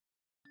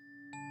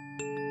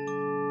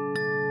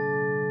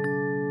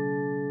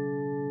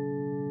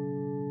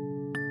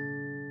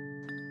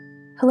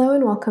Hello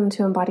and welcome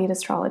to Embodied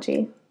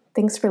Astrology.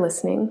 Thanks for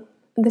listening.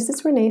 This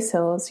is Renee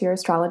Sills, your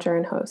astrologer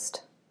and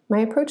host. My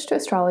approach to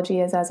astrology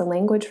is as a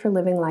language for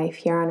living life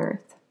here on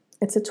Earth.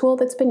 It's a tool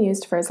that's been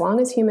used for as long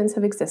as humans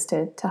have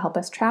existed to help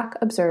us track,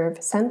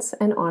 observe, sense,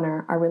 and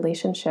honor our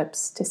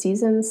relationships to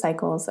seasons,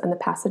 cycles, and the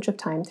passage of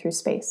time through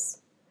space.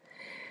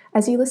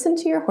 As you listen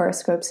to your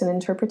horoscopes and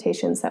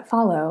interpretations that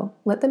follow,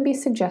 let them be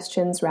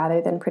suggestions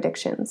rather than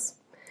predictions.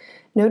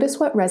 Notice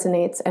what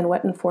resonates and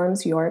what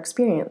informs your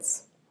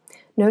experience.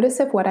 Notice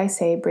if what I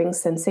say brings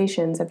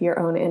sensations of your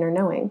own inner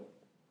knowing.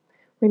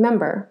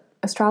 Remember,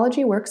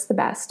 astrology works the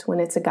best when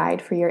it's a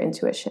guide for your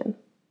intuition.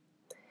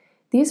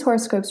 These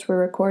horoscopes were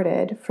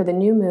recorded for the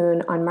new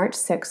moon on March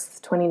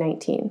 6th,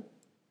 2019.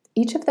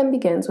 Each of them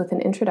begins with an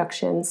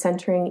introduction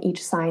centering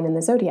each sign in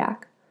the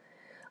zodiac.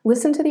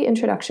 Listen to the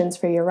introductions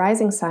for your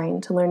rising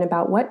sign to learn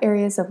about what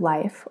areas of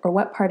life or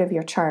what part of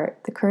your chart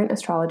the current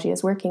astrology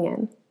is working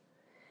in.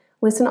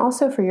 Listen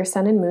also for your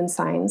sun and moon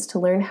signs to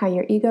learn how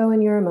your ego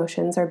and your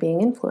emotions are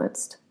being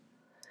influenced.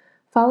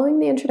 Following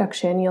the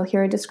introduction, you'll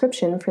hear a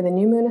description for the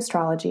new moon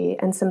astrology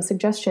and some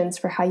suggestions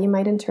for how you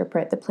might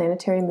interpret the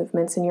planetary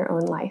movements in your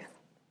own life.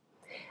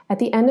 At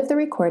the end of the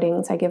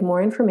recordings, I give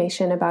more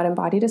information about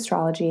embodied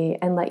astrology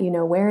and let you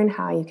know where and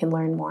how you can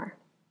learn more.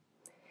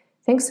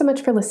 Thanks so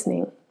much for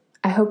listening.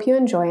 I hope you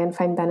enjoy and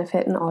find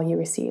benefit in all you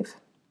receive.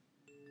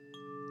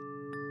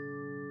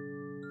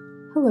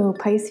 Hello,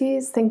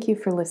 Pisces. Thank you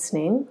for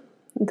listening.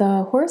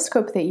 The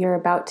horoscope that you're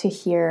about to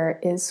hear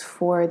is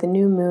for the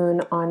new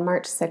moon on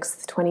March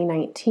 6th,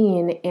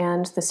 2019,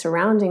 and the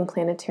surrounding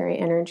planetary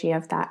energy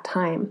of that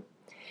time.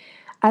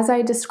 As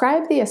I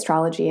describe the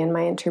astrology and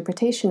my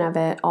interpretation of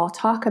it, I'll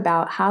talk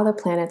about how the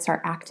planets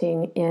are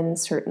acting in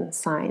certain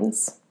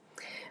signs.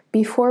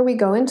 Before we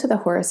go into the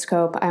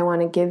horoscope, I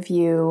want to give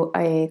you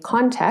a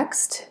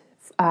context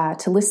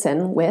to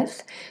listen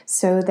with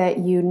so that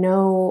you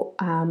know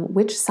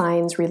which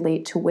signs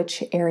relate to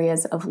which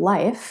areas of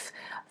life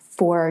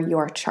for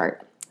your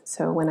chart.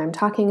 So when I'm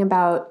talking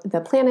about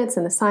the planets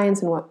and the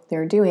signs and what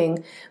they're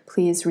doing,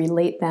 please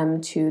relate them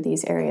to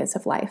these areas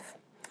of life.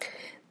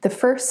 The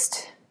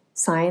first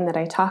sign that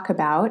I talk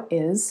about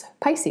is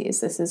Pisces.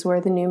 This is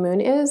where the new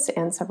moon is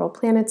and several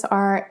planets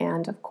are,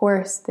 and of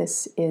course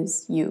this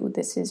is you.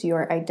 This is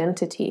your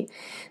identity.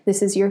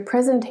 This is your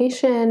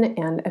presentation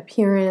and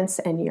appearance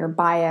and your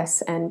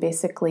bias and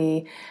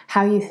basically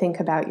how you think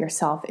about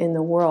yourself in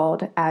the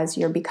world as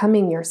you're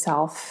becoming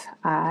yourself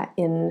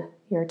in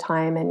your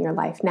time and your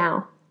life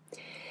now.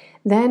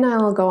 Then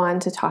I'll go on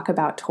to talk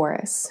about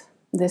Taurus.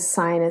 This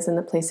sign is in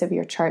the place of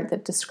your chart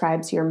that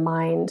describes your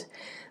mind,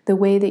 the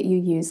way that you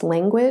use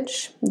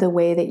language, the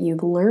way that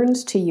you've learned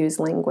to use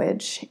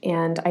language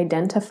and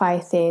identify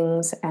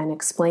things and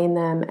explain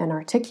them and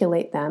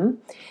articulate them.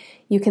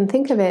 You can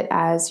think of it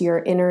as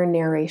your inner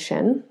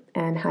narration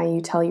and how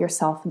you tell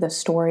yourself the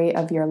story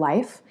of your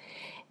life.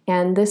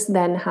 And this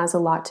then has a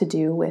lot to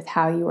do with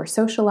how you were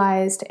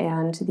socialized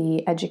and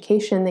the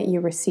education that you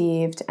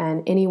received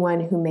and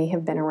anyone who may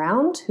have been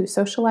around who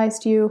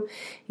socialized you,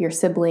 your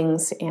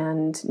siblings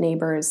and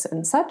neighbors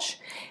and such.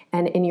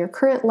 And in your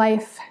current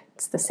life,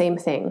 it's the same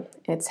thing.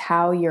 It's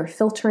how you're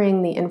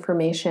filtering the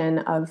information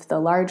of the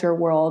larger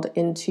world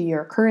into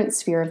your current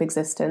sphere of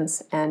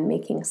existence and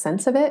making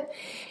sense of it.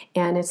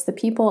 And it's the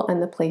people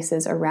and the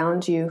places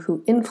around you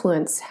who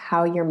influence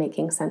how you're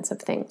making sense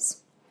of things.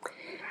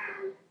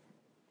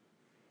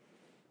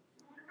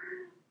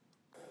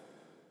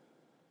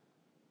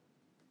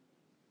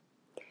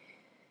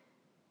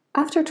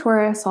 After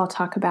Taurus, I'll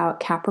talk about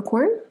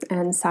Capricorn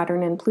and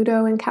Saturn and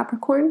Pluto in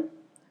Capricorn.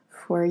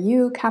 For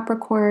you,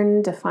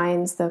 Capricorn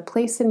defines the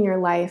place in your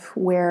life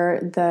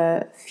where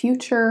the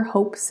future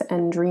hopes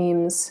and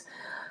dreams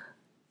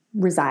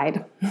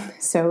reside.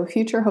 So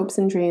future hopes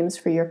and dreams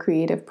for your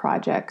creative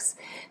projects.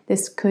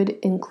 This could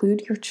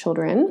include your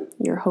children,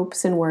 your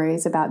hopes and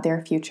worries about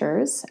their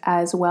futures,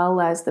 as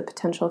well as the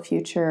potential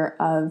future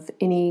of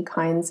any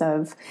kinds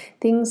of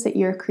things that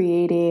you're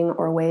creating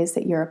or ways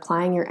that you're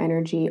applying your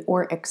energy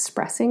or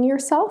expressing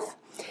yourself.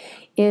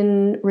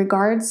 In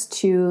regards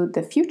to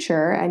the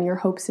future and your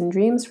hopes and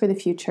dreams for the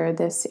future,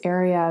 this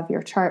area of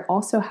your chart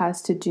also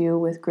has to do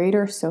with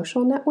greater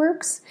social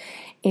networks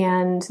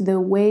and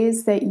the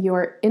ways that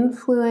your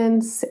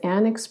influence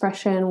and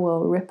expression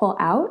will ripple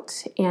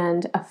out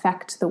and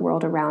affect the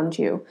world around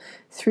you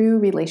through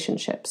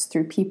relationships,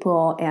 through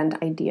people and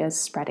ideas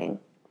spreading.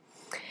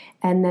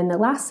 And then the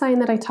last sign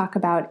that I talk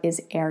about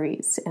is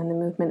Aries and the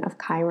movement of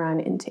Chiron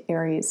into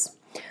Aries.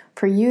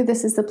 For you,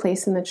 this is the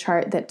place in the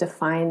chart that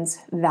defines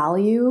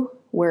value,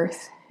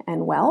 worth,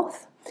 and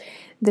wealth.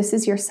 This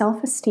is your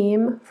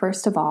self-esteem,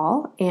 first of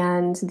all,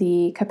 and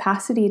the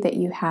capacity that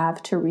you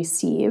have to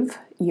receive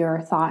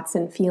your thoughts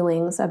and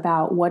feelings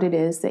about what it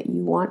is that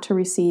you want to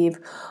receive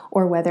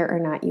or whether or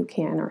not you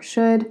can or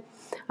should.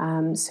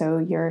 So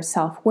your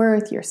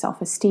self-worth, your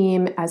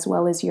self-esteem, as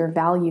well as your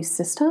value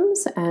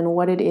systems and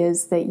what it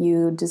is that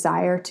you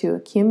desire to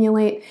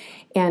accumulate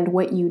and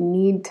what you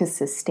need to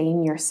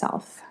sustain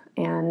yourself.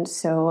 And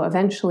so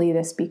eventually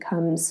this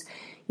becomes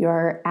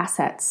your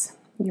assets,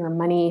 your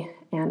money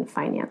and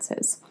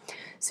finances.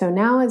 So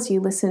now as you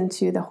listen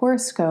to the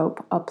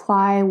horoscope,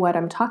 apply what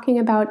I'm talking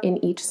about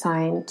in each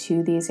sign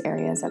to these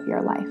areas of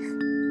your life.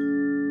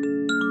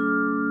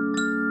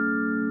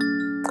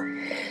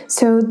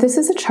 So this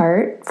is a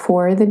chart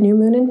for the new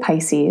moon in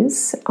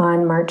Pisces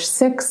on March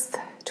 6th,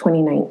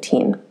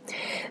 2019.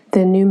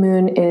 The new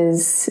moon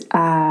is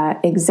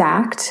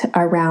exact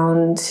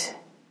around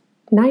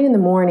 9 in the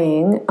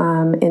morning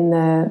in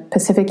the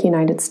Pacific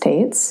United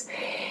States.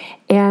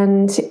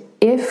 And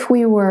if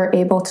we were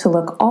able to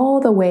look all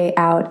the way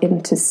out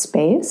into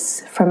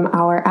space from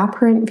our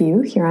apparent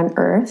view here on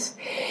Earth,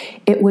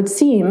 it would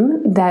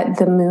seem that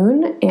the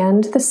moon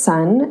and the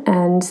sun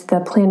and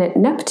the planet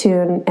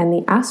Neptune and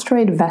the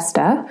asteroid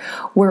Vesta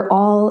were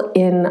all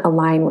in a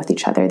line with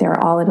each other.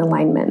 They're all in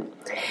alignment.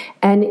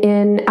 And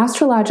in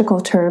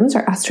astrological terms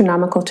or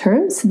astronomical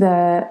terms,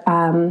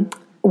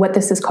 what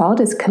this is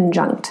called is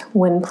conjunct,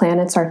 when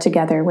planets are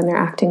together, when they're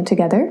acting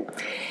together.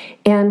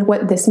 And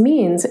what this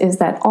means is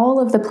that all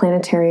of the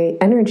planetary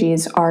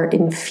energies are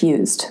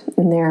infused,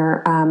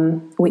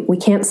 and we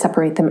can't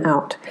separate them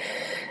out.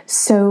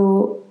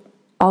 So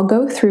I'll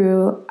go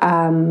through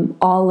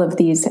all of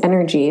these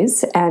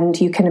energies, and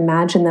you can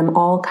imagine them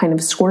all kind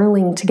of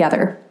swirling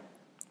together.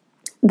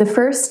 The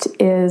first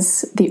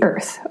is the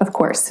Earth, of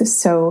course.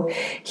 So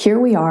here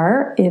we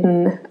are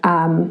in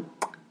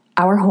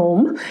our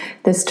home,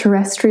 this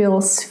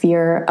terrestrial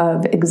sphere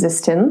of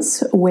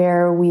existence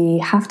where we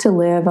have to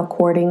live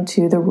according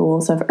to the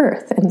rules of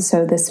Earth. And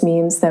so this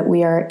means that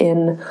we are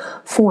in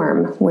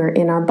form, we're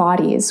in our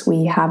bodies,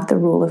 we have the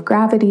rule of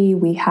gravity,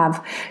 we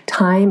have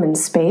time and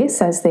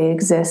space as they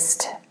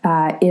exist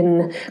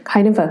in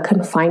kind of a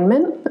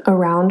confinement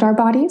around our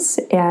bodies,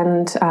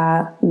 and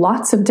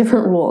lots of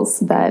different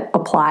rules that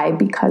apply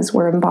because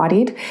we're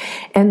embodied.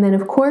 And then,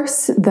 of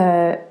course,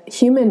 the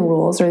human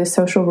rules or the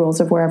social rules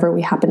of wherever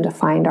we happen to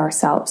find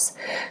ourselves.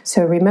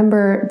 So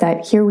remember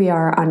that here we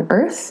are on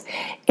Earth,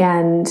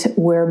 and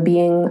we're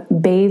being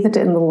bathed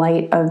in the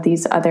light of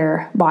these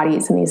other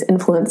bodies and these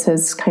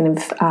influences kind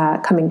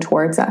of coming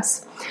towards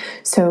us.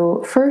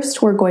 So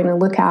first, we're going to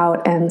look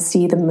out and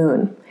see the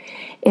moon.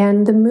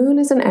 And the moon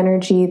is an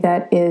energy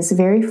that is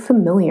very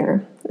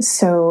familiar.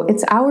 So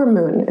it's our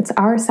moon, it's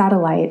our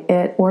satellite.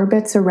 It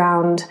orbits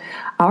around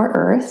our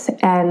Earth,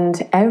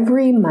 and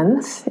every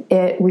month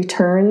it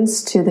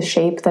returns to the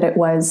shape that it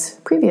was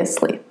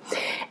previously.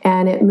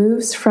 And it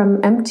moves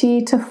from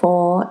empty to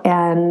full,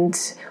 and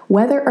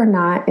whether or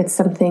not it's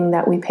something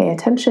that we pay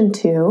attention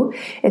to,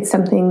 it's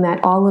something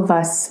that all of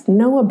us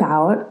know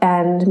about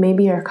and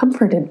maybe are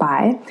comforted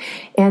by.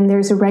 And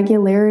there's a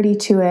regularity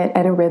to it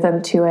and a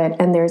rhythm to it,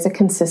 and there's a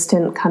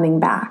consistent coming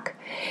back.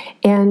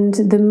 And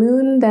the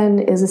moon then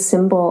is a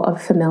symbol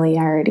of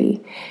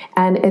familiarity,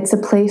 and it's a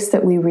place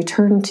that we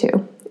return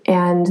to.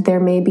 And there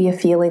may be a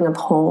feeling of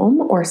home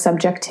or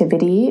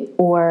subjectivity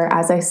or,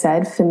 as I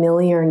said,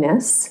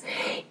 familiarness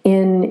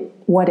in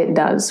what it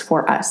does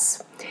for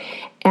us.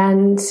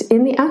 And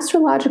in the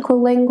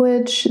astrological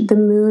language, the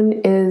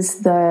moon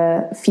is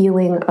the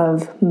feeling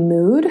of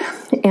mood,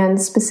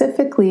 and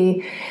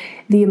specifically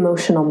the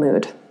emotional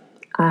mood.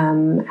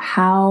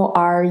 How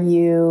are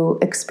you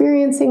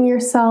experiencing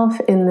yourself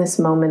in this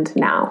moment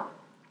now?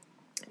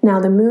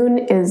 Now, the moon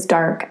is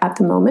dark at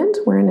the moment.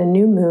 We're in a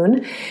new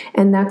moon,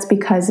 and that's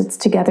because it's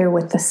together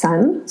with the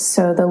sun.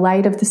 So the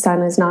light of the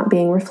sun is not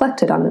being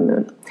reflected on the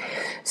moon.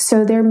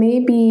 So there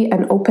may be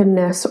an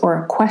openness or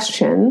a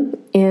question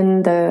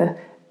in the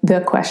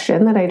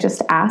question that I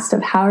just asked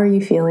of how are you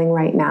feeling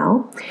right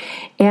now?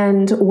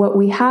 And what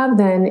we have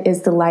then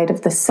is the light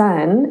of the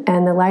sun,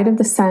 and the light of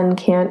the sun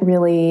can't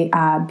really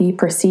be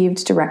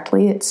perceived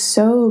directly. It's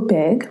so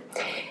big.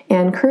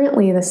 And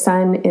currently the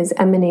sun is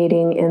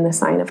emanating in the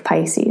sign of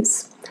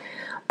Pisces.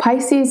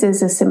 Pisces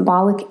is a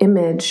symbolic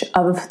image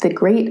of the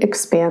great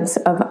expanse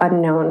of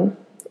unknown.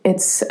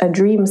 It's a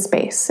dream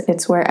space.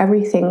 It's where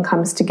everything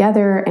comes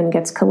together and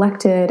gets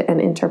collected and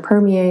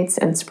interpermeates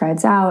and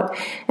spreads out,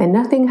 and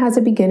nothing has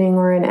a beginning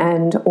or an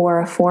end or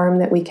a form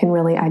that we can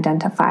really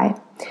identify.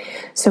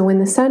 So when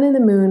the sun and the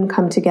moon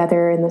come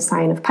together in the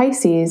sign of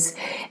Pisces,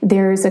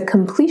 there's a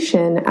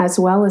completion as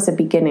well as a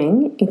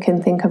beginning. You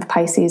can think of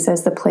Pisces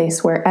as the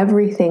place where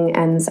everything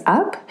ends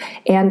up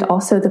and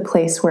also the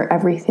place where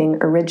everything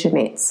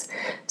originates.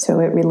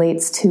 So it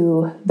relates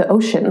to the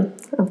ocean.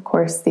 Of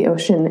course, the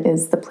ocean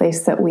is the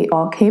place that we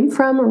all came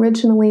from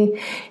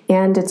originally,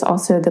 and it's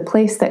also the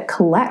place that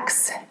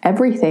collects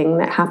everything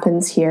that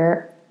happens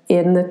here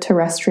in the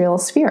terrestrial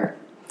sphere.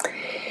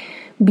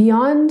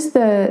 Beyond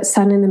the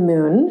sun and the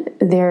moon,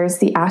 there's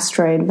the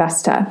asteroid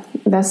Vesta.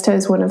 Vesta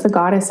is one of the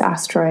goddess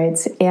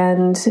asteroids,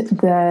 and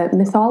the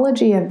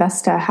mythology of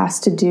Vesta has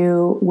to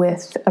do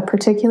with a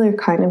particular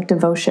kind of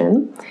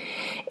devotion,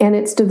 and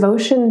it's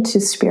devotion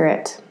to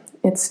spirit.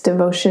 It's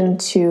devotion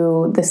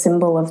to the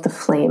symbol of the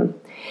flame.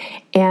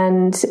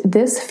 And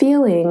this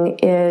feeling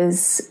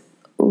is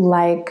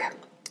like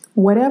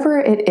whatever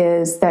it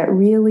is that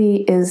really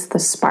is the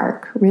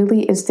spark,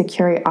 really is the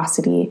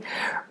curiosity,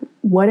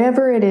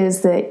 whatever it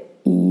is that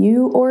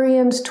you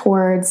orient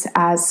towards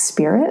as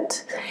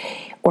spirit,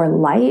 or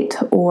light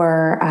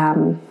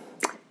or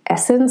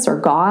essence or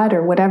God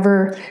or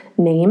whatever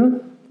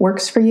name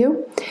works for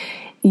you,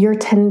 you're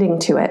tending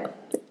to it.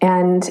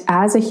 And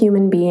as a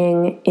human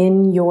being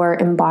in your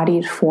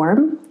embodied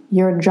form,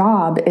 your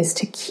job is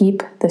to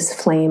keep this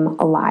flame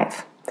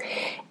alive.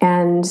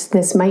 And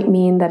this might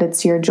mean that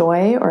it's your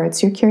joy, or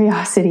it's your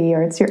curiosity,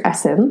 or it's your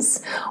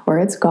essence, or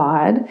it's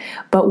God.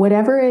 But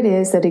whatever it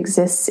is that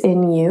exists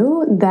in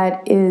you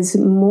that is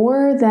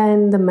more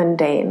than the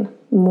mundane,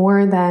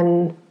 more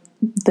than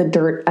the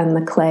dirt and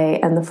the clay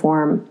and the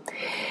form,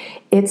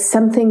 it's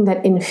something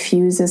that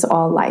infuses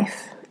all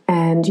life,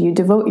 and you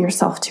devote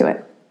yourself to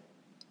it.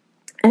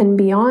 And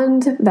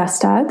beyond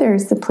Vesta,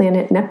 there's the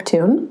planet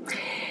Neptune.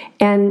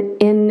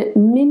 And in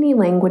many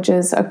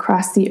languages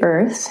across the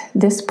earth,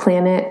 this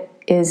planet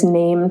is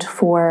named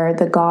for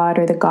the god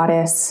or the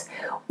goddess,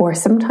 or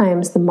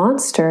sometimes the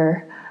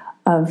monster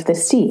of the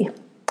sea.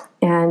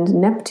 And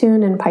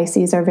Neptune and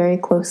Pisces are very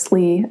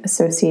closely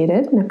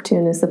associated.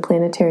 Neptune is the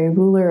planetary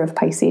ruler of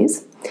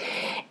Pisces.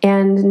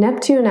 And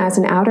Neptune, as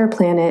an outer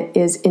planet,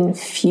 is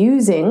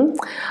infusing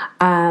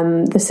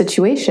the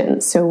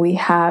situation. So we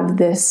have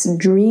this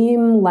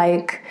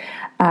dream-like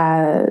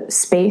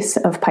space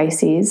of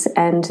Pisces,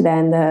 and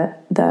then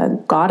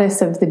the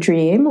goddess of the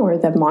dream, or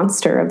the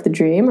monster of the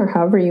dream, or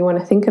however you want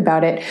to think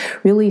about it,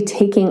 really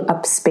taking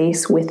up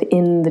space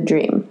within the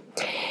dream.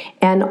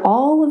 And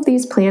all of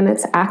these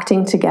planets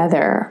acting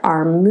together,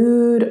 our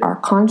mood, our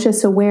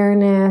conscious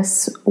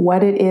awareness,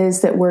 what it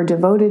is that we're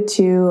devoted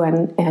to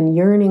and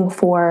yearning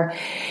for,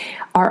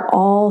 are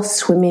all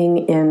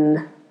swimming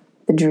in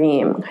the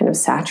dream, kind of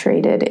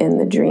saturated in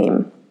the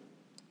dream.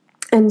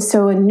 And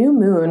so a new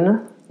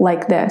moon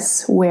like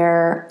this,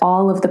 where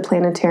all of the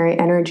planetary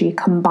energy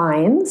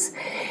combines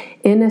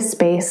in a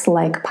space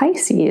like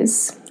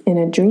Pisces, in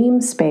a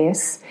dream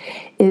space,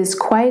 is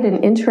quite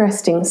an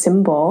interesting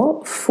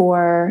symbol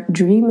for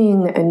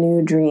dreaming a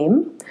new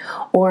dream,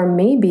 or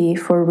maybe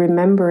for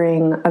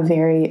remembering a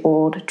very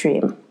old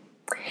dream.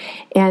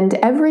 And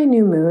every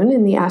new moon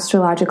in the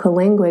astrological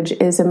language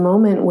is a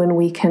moment when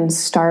we can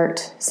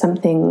start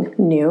something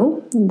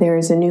new.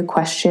 There's a new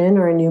question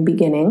or a new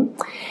beginning.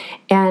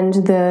 And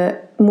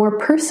the more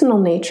personal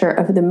nature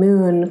of the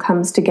moon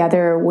comes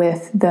together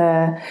with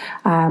the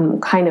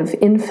kind of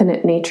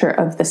infinite nature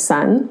of the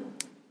sun.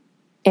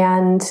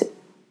 And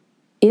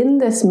in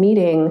this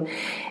meeting,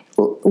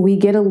 we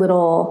get a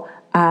little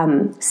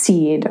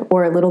seed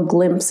or a little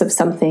glimpse of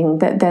something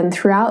that then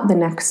throughout the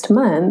next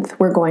month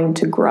we're going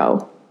to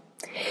grow.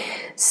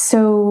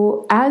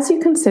 So as you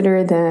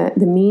consider the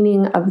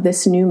meaning of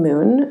this new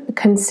moon,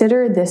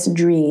 consider this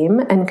dream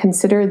and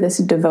consider this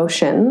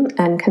devotion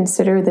and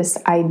consider this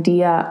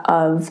idea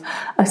of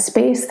a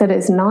space that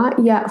is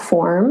not yet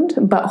formed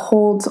but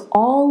holds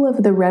all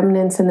of the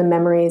remnants and the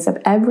memories of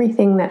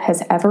everything that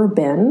has ever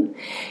been,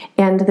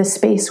 and the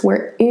space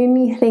where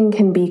anything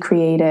can be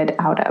created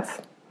out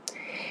of.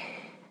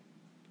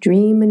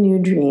 Dream a new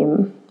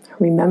dream.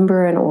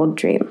 Remember an old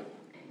dream.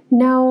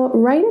 Now,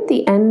 right at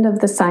the end of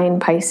the sign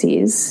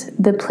Pisces,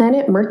 the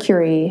planet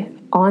Mercury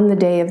on the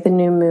day of the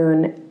new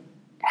moon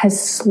has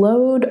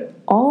slowed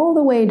all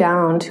the way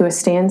down to a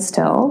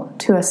standstill,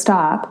 to a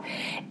stop,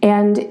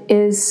 and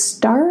is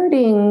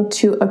starting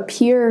to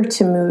appear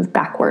to move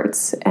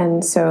backwards.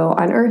 And so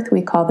on Earth,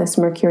 we call this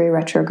Mercury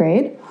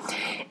retrograde.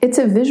 It's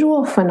a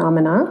visual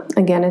phenomena.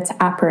 Again, it's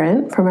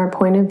apparent from our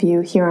point of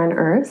view here on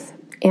Earth.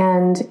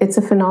 And it's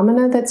a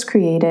phenomena that's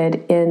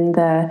created in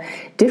the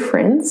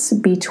difference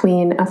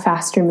between a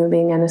faster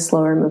moving and a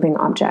slower moving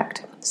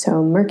object.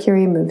 So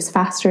Mercury moves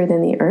faster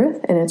than the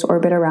Earth in its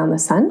orbit around the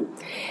sun.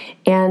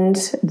 And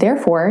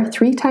therefore,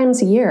 3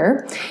 times a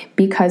year,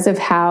 because of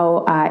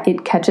how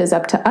it catches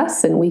up to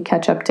us and we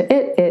catch up to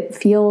it, it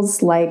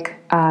feels like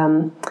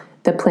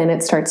the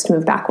planet starts to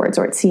move backwards,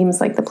 or it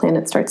seems like the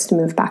planet starts to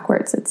move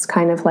backwards. It's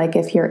kind of like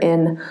if you're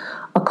in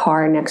a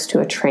car next to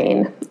a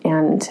train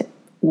and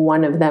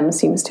one of them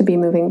seems to be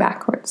moving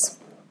backwards.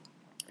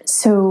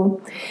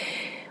 So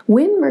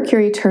when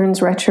Mercury turns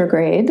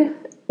retrograde,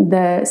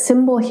 the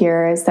symbol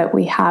here is that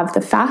we have the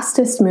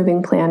fastest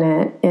moving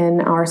planet in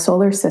our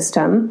solar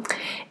system,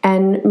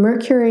 and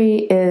Mercury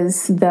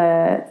is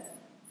the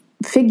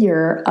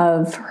figure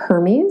of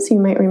Hermes. You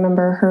might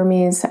remember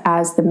Hermes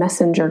as the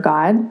messenger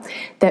god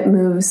that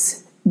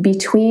moves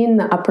between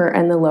the upper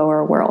and the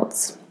lower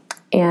worlds.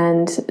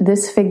 And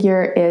this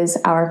figure is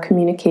our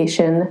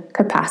communication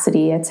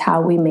capacity. It's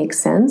how we make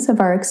sense of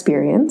our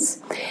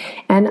experience.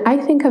 And I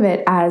think of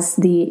it as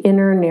the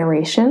inner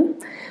narration.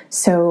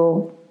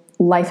 So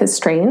life is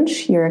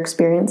strange. You're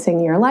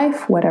experiencing your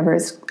life,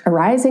 whatever's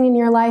arising in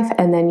your life,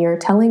 and then you're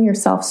telling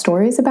yourself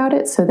stories about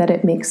it so that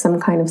it makes some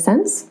kind of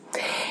sense.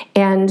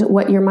 And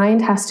what your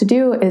mind has to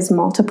do is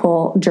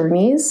multiple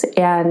journeys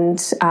and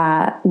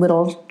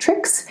little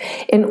tricks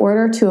in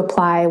order to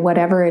apply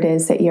whatever it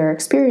is that you're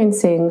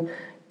experiencing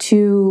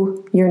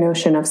to your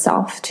notion of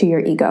self, to your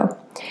ego.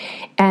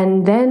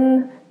 And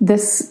then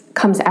this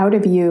comes out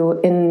of you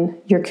in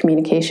your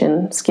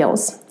communication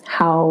skills,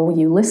 how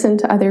you listen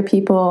to other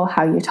people,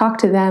 how you talk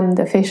to them,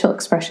 the facial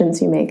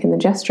expressions you make, and the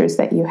gestures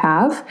that you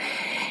have.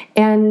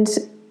 And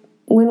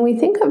when we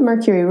think of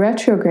Mercury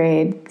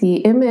retrograde, the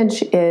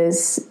image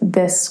is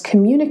this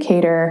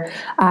communicator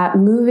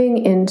moving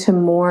into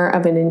more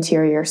of an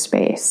interior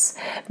space,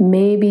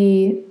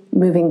 maybe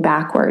moving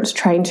backwards,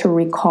 trying to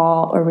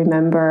recall or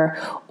remember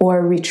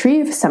or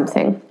retrieve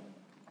something.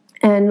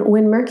 And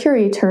when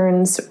Mercury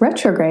turns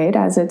retrograde,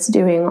 as it's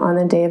doing on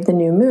the day of the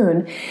new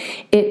moon,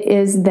 it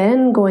is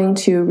then going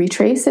to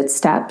retrace its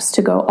steps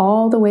to go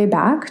all the way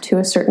back to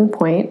a certain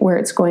point where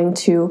it's going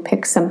to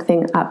pick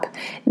something up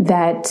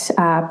that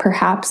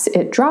perhaps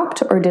it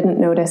dropped or didn't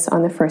notice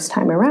on the first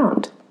time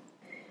around.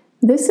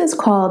 This is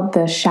called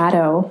the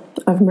shadow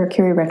of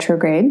Mercury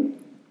retrograde.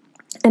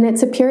 And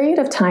it's a period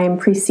of time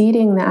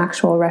preceding the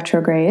actual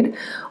retrograde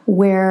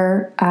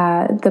where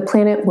the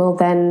planet will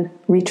then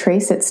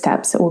retrace its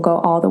steps. It will go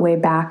all the way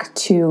back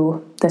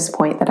to this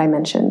point that I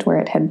mentioned where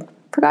it had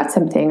forgot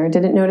something or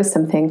didn't notice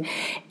something.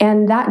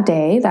 And that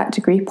day, that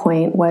degree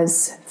point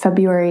was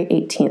February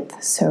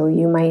 18th. So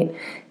you might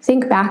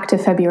think back to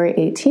February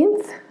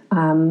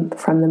 18th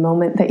from the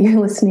moment that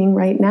you're listening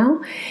right now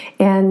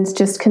and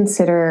just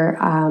consider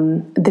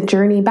the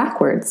journey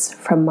backwards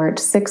from March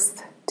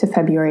 6th to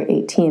February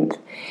 18th.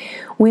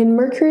 When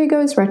Mercury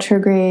goes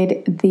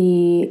retrograde,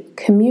 the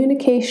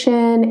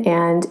communication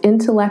and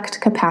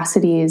intellect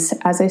capacities,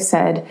 as I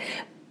said,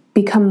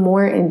 become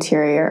more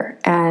interior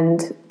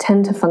and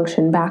tend to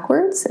function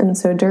backwards. And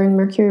so during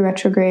Mercury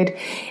retrograde,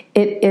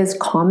 it is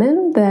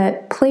common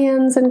that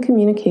plans and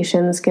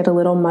communications get a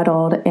little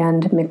muddled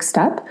and mixed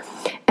up.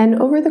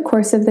 And over the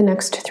course of the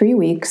next 3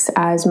 weeks,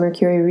 as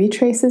Mercury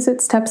retraces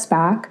its steps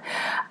back,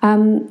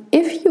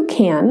 if you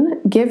can,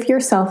 give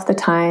yourself the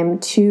time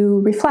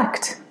to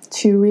reflect,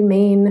 to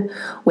remain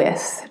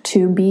with,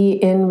 to be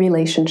in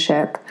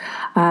relationship,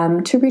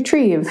 to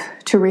retrieve,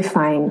 to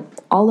refine.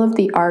 All of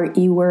the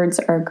RE words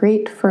are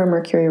great for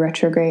Mercury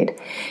retrograde.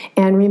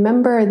 And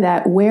remember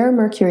that where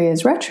Mercury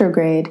is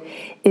retrograde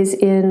is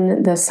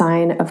in the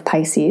sign of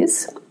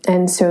Pisces.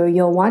 And so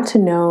you'll want to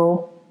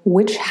know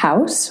which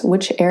house,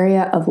 which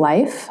area of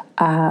life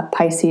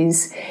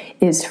Pisces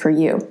is for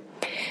you.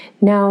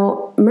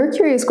 Now,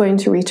 Mercury is going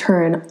to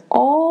return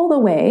all the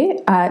way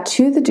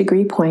to the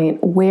degree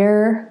point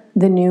where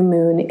the new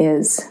moon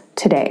is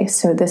today.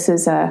 So this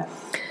is a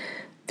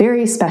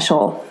very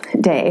special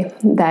day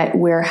that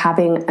we're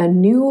having a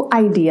new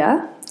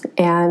idea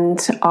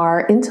and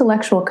our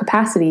intellectual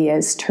capacity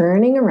is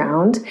turning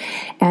around.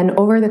 And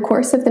over the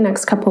course of the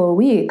next couple of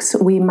weeks,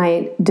 we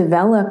might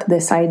develop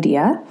this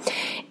idea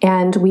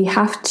and we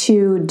have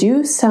to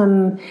do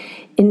some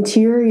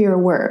interior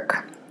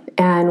work.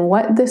 And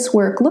what this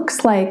work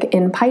looks like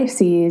in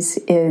Pisces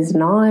is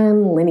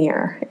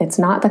non-linear. It's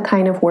not the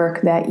kind of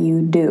work that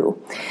you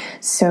do.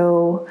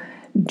 So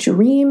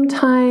dream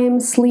time,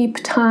 sleep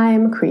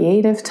time,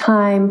 creative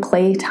time,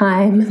 play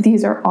time,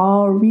 these are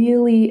all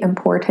really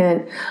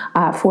important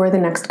for the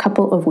next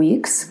couple of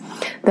weeks.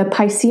 The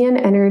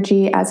Piscean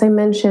energy, as I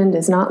mentioned,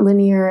 is not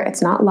linear,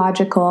 it's not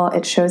logical,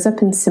 it shows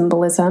up in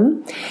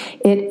symbolism.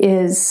 It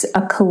is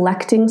a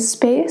collecting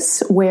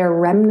space where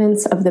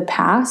remnants of the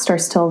past are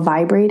still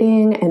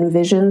vibrating and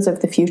visions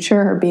of the future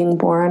are being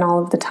born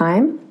all of the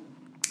time.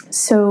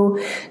 So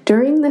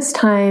during this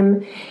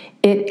time,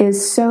 it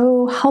is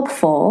so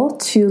helpful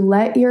to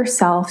let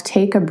yourself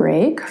take a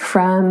break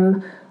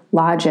from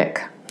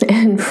logic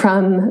and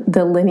from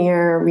the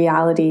linear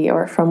reality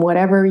or from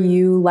whatever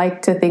you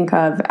like to think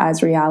of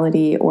as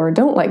reality or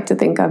don't like to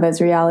think of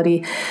as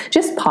reality.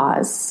 Just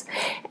pause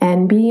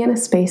and be in a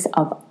space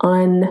of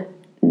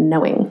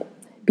unknowing.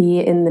 Be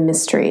in the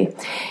mystery.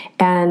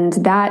 And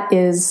that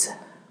is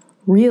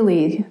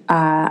really,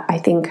 I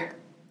think,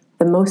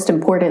 the most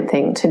important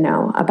thing to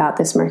know about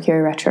this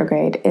Mercury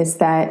retrograde is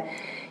that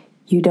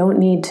you don't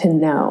need to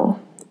know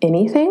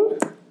anything.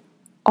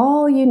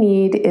 All you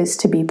need is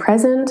to be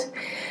present,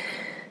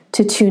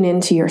 to tune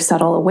into your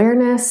subtle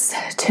awareness,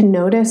 to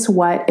notice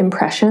what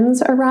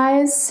impressions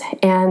arise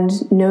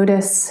and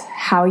notice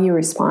how you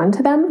respond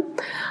to them.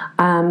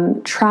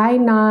 Try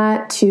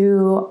not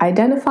to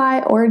identify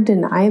or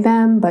deny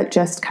them, but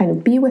just kind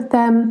of be with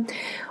them.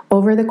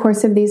 Over the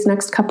course of these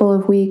next couple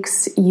of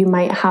weeks, you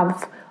might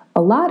have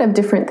a lot of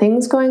different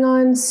things going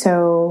on,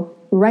 so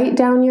write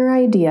down your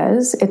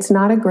ideas. It's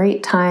not a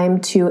great time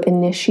to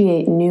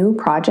initiate new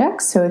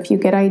projects. So if you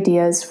get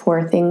ideas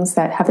for things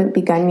that haven't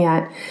begun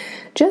yet,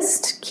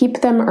 just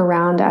keep them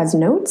around as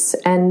notes.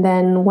 And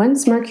then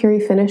once Mercury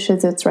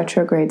finishes its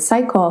retrograde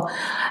cycle,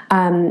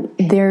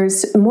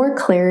 there's more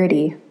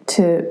clarity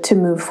to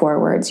move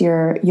forwards.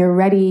 You're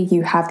ready.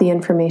 You have the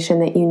information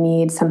that you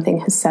need.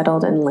 Something has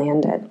settled and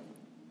landed.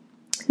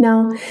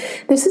 Now,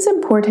 this is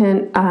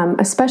important,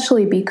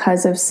 especially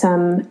because of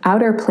some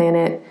outer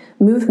planet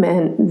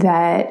movement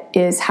that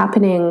is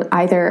happening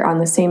either on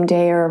the same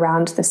day or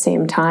around the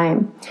same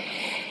time.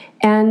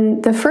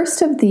 And the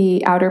first of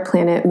the outer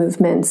planet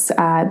movements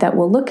that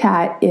we'll look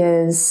at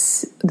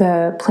is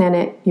the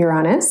planet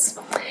Uranus.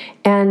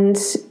 And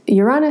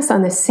Uranus,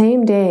 on the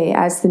same day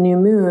as the new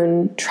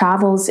moon,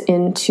 travels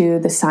into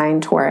the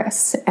sign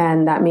Taurus.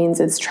 And that means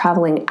it's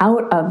traveling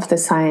out of the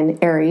sign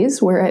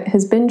Aries, where it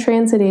has been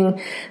transiting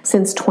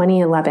since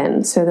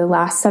 2011. So the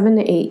last 7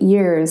 to 8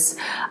 years,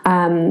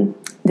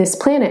 this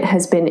planet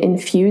has been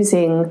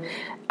infusing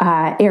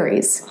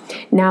Aries.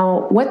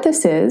 Now, what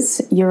this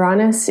is,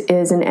 Uranus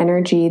is an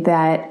energy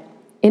that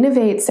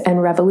innovates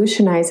and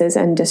revolutionizes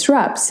and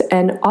disrupts.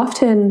 And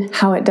often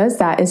how it does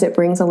that is it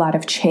brings a lot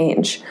of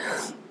change.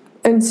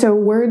 And so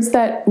words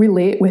that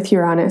relate with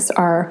Uranus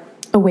are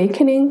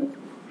awakening,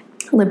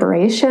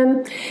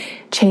 liberation,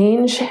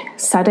 change,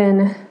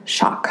 sudden,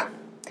 shock.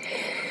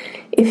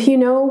 If you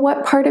know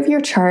what part of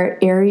your chart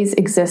Aries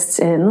exists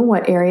in,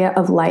 what area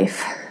of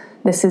life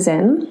this is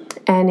in,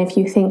 and if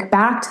you think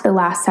back to the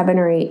last 7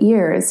 or 8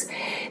 years,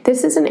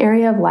 this is an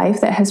area of life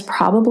that has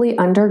probably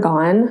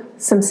undergone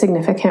some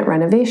significant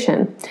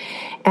renovation.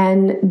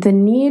 And the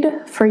need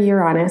for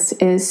Uranus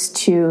is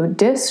to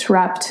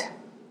disrupt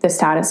the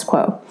status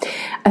quo,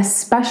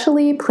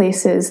 especially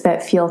places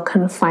that feel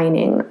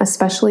confining,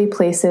 especially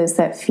places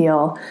that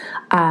feel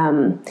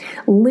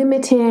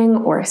limiting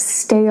or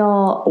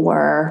stale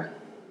or,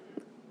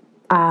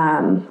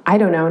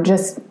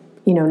 just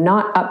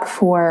not up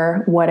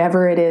for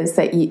whatever it is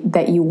that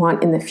you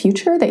want in the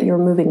future, that you're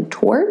moving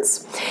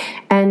towards.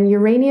 And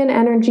Uranian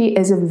energy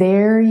is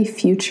very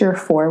future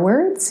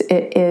forwards.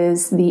 It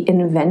is the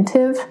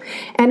inventive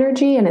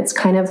energy, and it's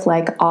kind of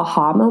like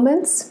aha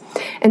moments.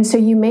 And so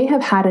you may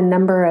have had a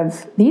number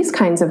of these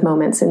kinds of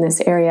moments in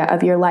this area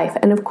of your life.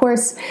 And of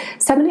course,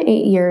 7 to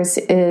 8 years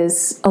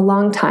is a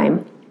long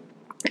time.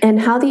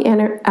 And how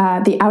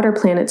the outer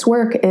planets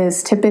work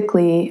is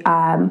typically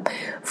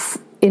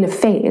in a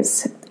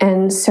phase.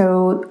 And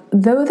so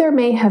though there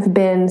may have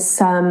been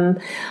some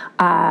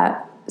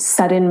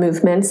sudden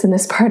movements in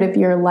this part of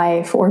your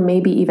life, or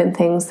maybe even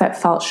things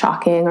that felt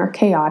shocking or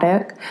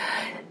chaotic,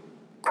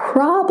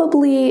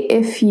 probably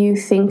if you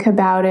think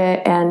about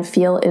it and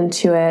feel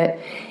into it,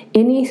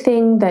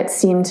 anything that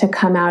seemed to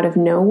come out of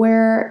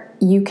nowhere,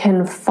 you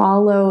can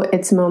follow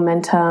its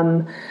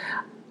momentum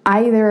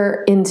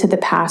either into the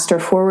past or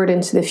forward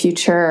into the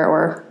future,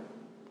 or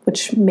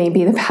which may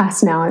be the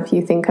past now if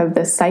you think of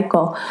this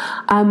cycle.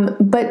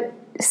 But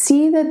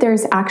see that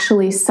there's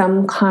actually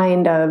some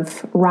kind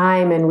of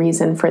rhyme and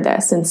reason for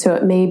this. And so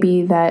it may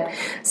be that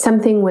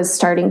something was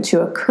starting to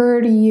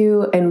occur to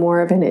you in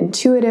more of an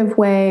intuitive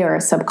way or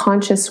a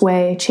subconscious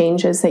way,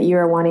 changes that you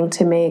are wanting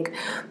to make,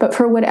 but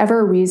for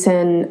whatever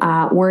reason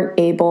weren't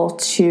able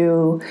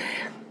to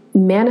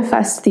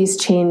manifest these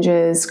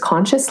changes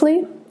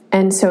consciously.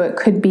 And so it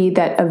could be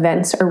that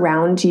events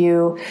around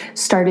you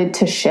started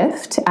to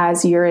shift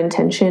as your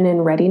intention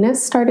and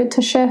readiness started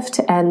to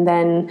shift, and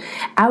then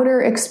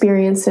outer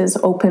experiences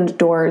opened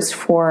doors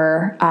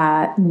for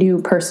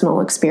new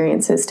personal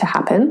experiences to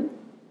happen.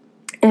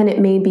 And it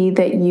may be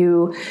that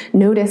you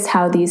notice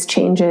how these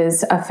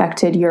changes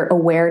affected your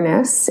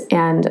awareness.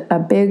 And a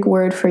big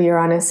word for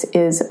Uranus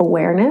is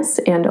awareness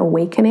and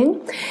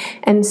awakening.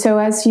 And so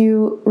as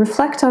you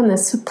reflect on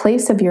this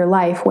place of your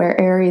life where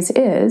Aries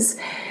is,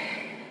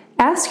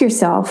 ask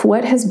yourself,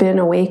 what has been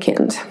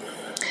awakened?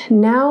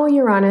 Now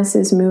Uranus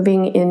is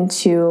moving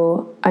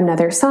into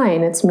another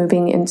sign. It's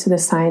moving into the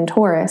sign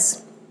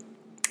Taurus.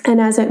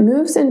 And as it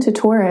moves into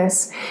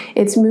Taurus,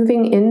 it's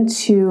moving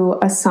into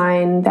a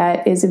sign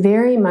that is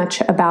very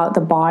much about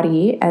the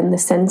body and the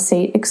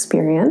sensate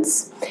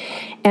experience.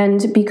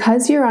 And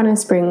because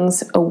Uranus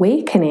brings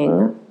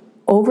awakening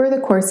over the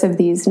course of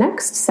these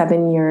next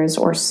 7 years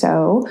or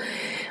so,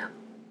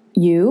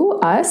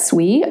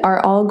 we are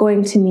all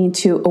going to need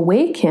to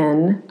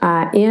awaken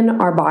in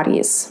our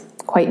bodies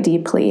quite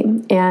deeply.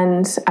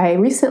 And I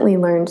recently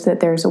learned that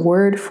there's a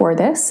word for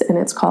this, and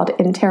it's called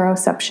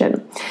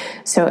interoception.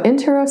 So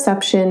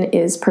interoception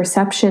is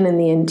perception in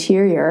the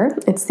interior.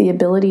 It's the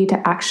ability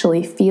to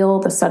actually feel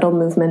the subtle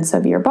movements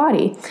of your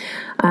body.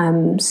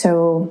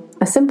 So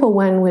a simple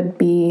one would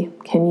be,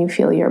 can you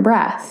feel your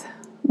breath?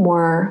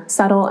 More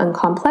subtle and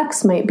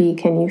complex might be,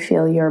 can you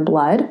feel your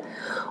blood?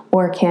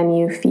 Or can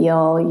you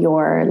feel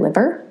your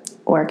liver?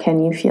 Or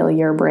can you feel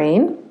your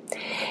brain?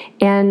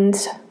 And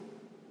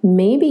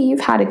maybe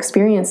you've had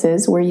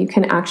experiences where you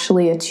can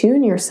actually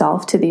attune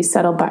yourself to these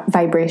subtle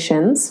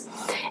vibrations,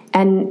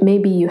 and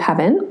maybe you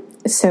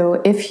haven't. So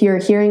if you're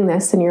hearing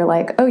this and you're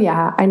like, oh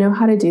yeah, I know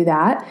how to do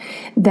that,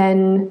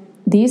 then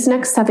these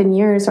next 7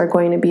 years are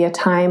going to be a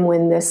time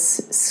when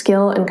this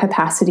skill and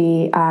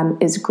capacity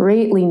is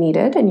greatly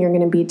needed, and you're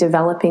going to be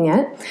developing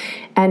it.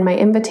 And my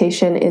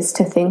invitation is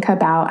to think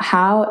about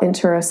how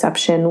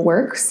interoception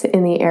works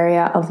in the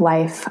area of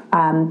life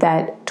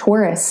that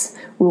Taurus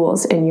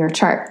rules in your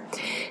chart.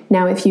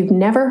 Now, if you've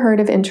never heard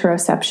of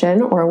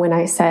interoception, or when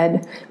I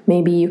said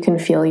maybe you can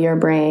feel your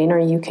brain or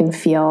you can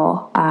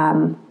feel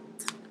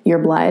your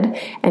blood,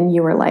 and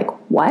you were like,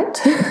 what?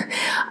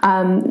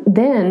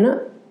 Then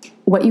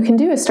what you can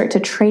do is start to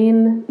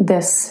train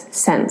this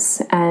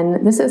sense.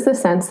 And this is the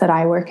sense that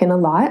I work in a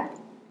lot.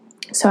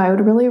 So I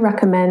would really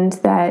recommend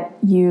that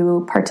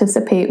you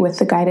participate with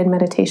the guided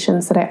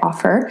meditations that I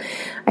offer.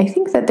 I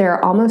think that there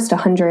are almost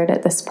 100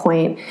 at this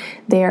point.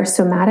 They are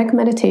somatic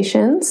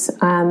meditations.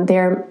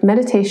 They're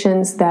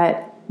meditations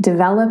that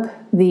develop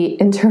the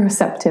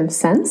interoceptive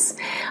sense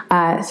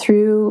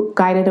through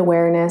guided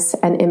awareness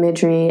and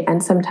imagery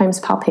and sometimes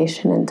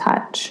palpation and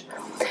touch.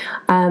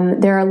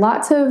 There are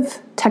lots of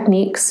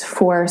techniques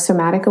for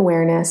somatic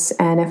awareness,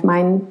 and if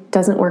mine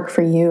doesn't work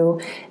for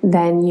you,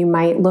 then you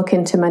might look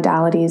into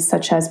modalities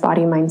such as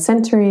body-mind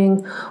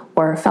centering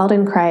or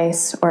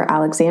Feldenkrais or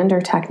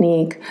Alexander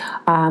technique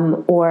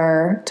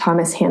or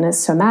Thomas Hanna's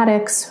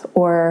somatics,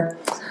 or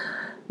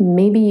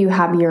maybe you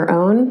have your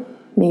own.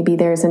 Maybe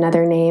there's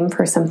another name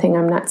for something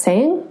I'm not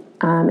saying.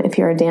 If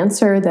you're a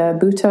dancer, the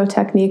Butoh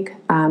technique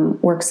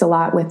works a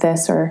lot with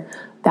this or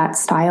that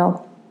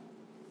style.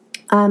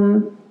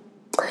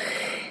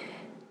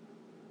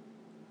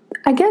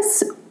 I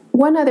guess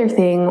one other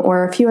thing,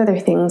 or a few other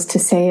things to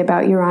say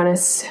about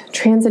Uranus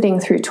transiting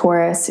through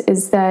Taurus,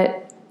 is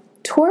that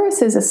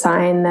Taurus is a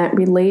sign that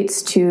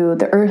relates to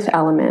the earth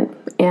element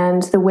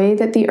and the way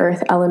that the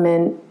earth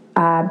element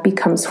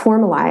becomes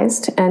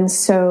formalized. And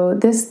so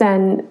this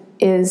then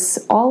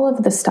is all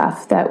of the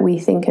stuff that we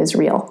think is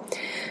real.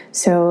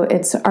 So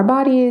it's our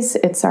bodies,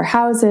 it's our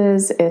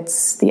houses,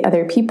 it's the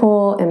other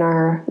people in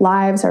our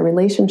lives, our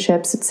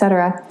relationships,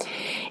 etc.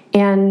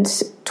 And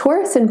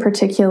Taurus in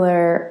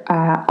particular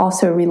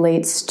also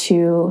relates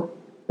to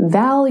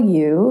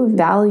values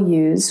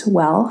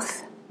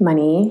wealth,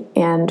 money,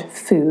 and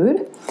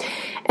food.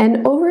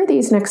 And over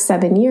these next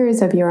 7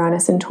 years of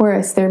Uranus and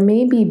Taurus, there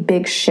may be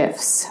big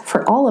shifts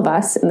for all of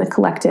us in the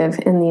collective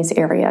in these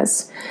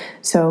areas.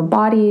 So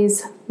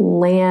bodies,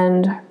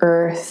 land,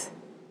 earth,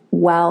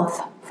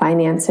 wealth,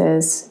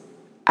 finances,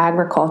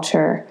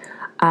 agriculture,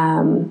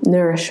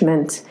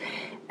 nourishment,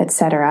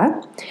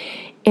 etc.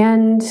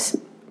 And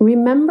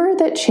remember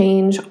that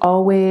change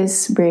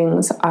always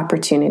brings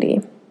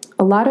opportunity.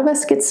 A lot of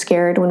us get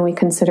scared when we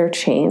consider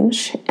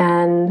change,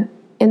 and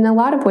in a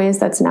lot of ways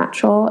that's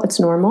natural, it's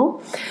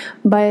normal,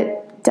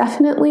 but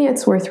definitely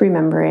it's worth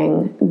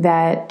remembering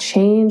that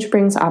change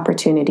brings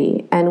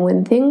opportunity. And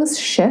when things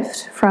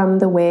shift from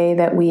the way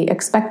that we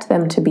expect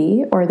them to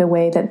be or the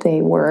way that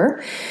they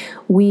were,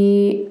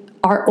 we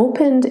are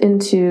opened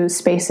into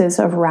spaces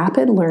of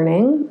rapid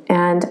learning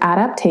and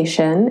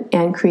adaptation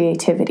and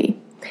creativity.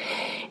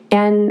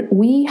 And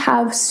we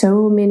have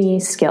so many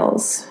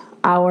skills.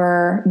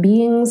 Our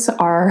beings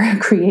are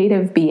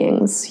creative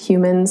beings.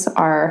 Humans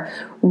are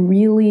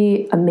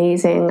really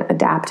amazing,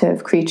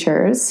 adaptive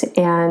creatures.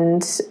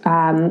 And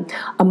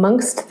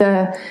amongst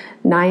the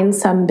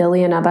 9-some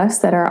billion of us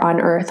that are on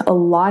Earth, a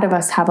lot of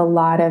us have a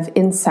lot of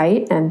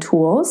insight and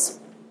tools.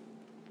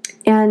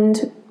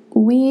 And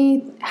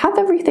we have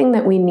everything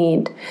that we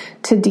need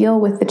to deal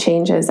with the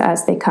changes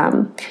as they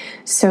come.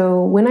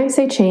 So when I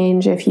say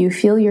change, if you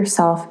feel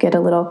yourself get a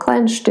little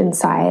clenched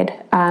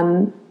inside,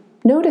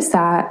 notice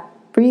that,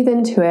 breathe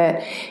into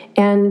it,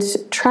 and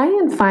try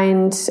and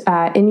find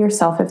in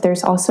yourself if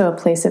there's also a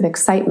place of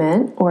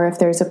excitement or if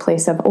there's a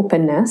place of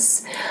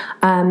openness,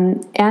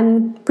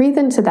 and breathe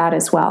into that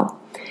as well.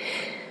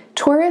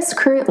 Taurus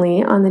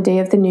currently, on the day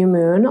of the new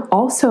moon,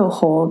 also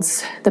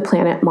holds the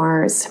planet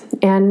Mars.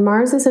 And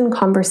Mars is in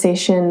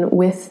conversation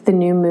with the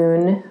new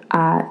moon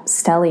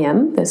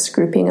stellium, this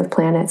grouping of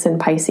planets in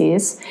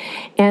Pisces.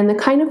 And the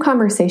kind of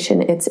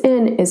conversation it's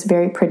in is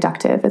very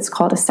productive. It's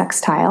called a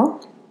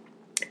sextile.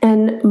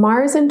 And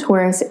Mars in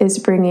Taurus is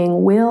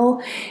bringing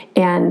will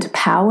and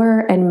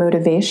power and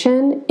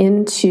motivation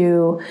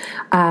into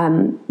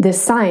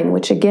this sign,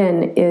 which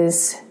again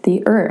is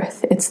the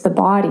earth. It's the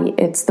body.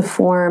 It's the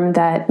form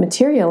that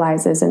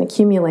materializes and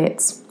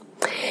accumulates.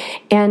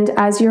 And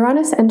as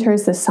Uranus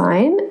enters the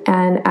sign,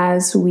 and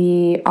as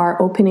we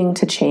are opening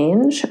to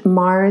change,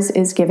 Mars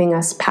is giving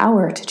us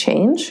power to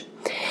change.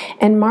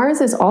 And Mars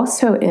is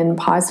also in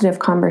positive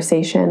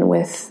conversation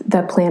with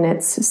the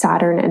planets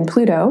Saturn and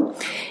Pluto.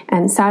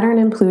 And Saturn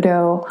and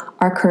Pluto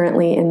are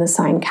currently in the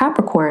sign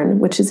Capricorn,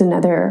 which is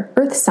another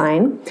earth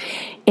sign.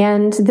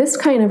 And this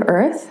kind of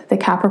earth, the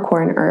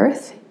Capricorn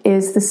earth,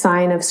 is the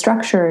sign of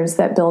structures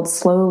that build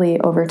slowly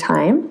over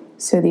time.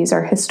 So these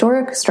are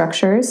historic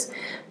structures,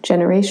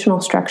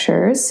 generational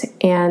structures,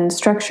 and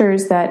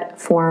structures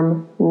that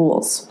form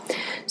rules.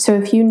 So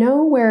if you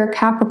know where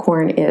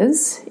Capricorn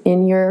is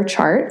in your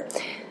chart,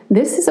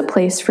 this is a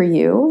place for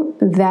you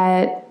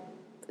that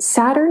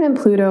Saturn and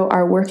Pluto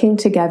are working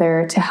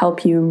together to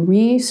help you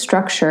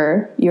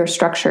restructure your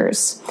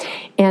structures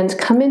and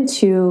come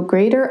into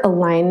greater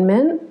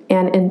alignment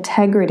and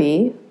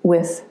integrity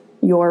with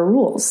your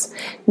rules.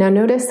 Now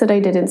notice that I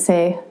didn't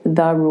say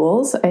the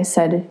rules, I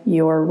said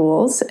your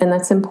rules, and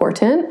that's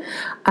important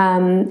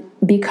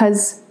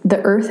because the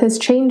earth is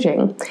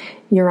changing.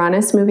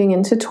 Uranus moving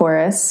into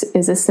Taurus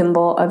is a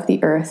symbol of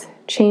the earth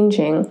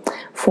changing,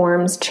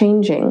 forms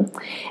changing,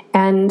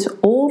 and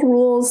old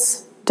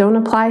rules don't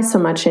apply so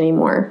much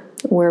anymore.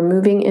 We're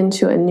moving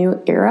into a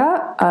new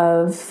era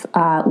of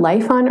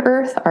life on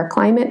Earth. Our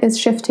climate is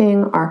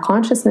shifting. Our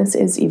consciousness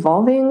is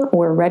evolving.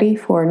 We're ready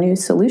for new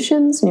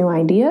solutions, new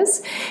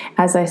ideas.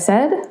 As I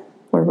said,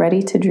 we're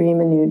ready to dream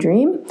a new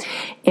dream.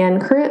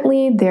 And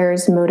currently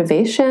there's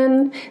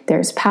motivation,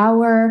 there's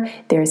power,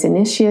 there's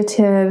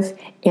initiative,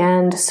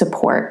 and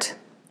support.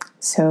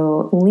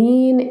 So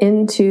lean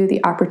into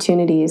the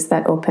opportunities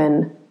that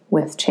open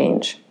with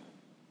change.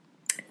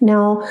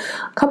 Now,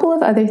 a couple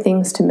of other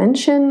things to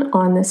mention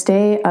on this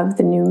day of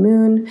the new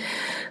moon.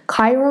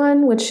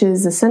 Chiron, which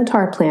is a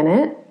Centaur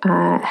planet,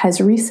 has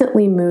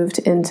recently moved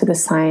into the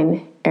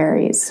sign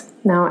Aries.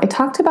 Now, I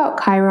talked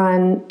about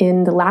Chiron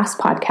in the last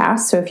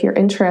podcast, so if you're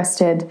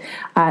interested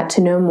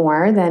to know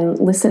more, then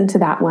listen to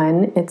that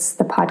one. It's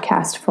the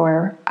podcast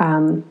for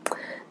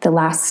the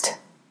last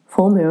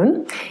full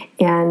moon,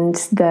 and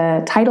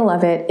the title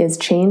of it is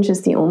Change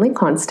is the Only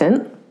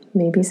Constant.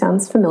 Maybe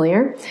sounds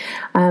familiar.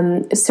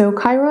 So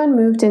Chiron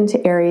moved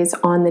into Aries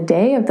on the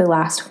day of the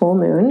last full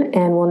moon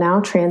and will now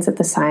transit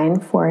the sign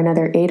for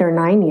another 8 or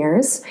 9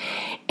 years.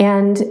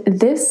 And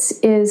this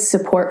is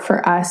support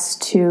for us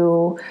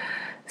to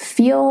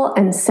feel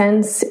and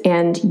sense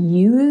and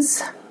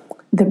use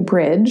the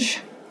bridge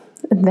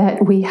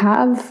that we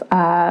have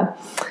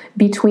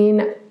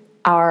between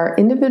our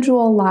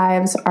individual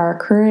lives, our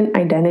current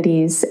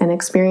identities and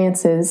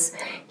experiences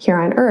here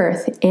on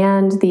Earth,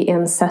 and the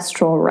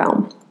ancestral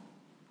realm.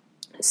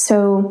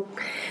 So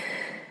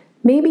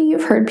maybe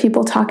you've heard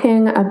people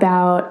talking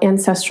about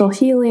ancestral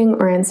healing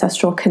or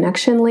ancestral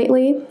connection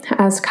lately.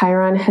 As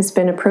Chiron has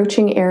been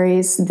approaching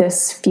Aries,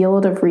 this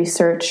field of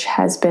research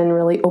has been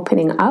really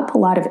opening up a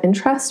lot of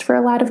interest for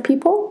a lot of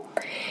people.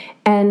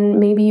 And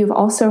maybe you've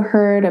also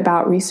heard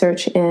about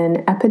research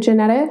in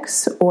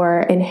epigenetics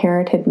or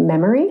inherited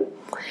memory.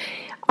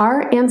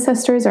 Our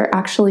ancestors are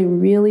actually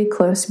really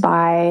close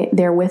by.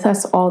 They're with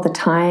us all the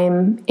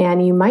time,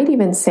 and you might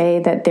even say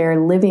that they're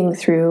living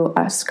through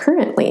us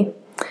currently.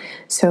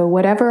 So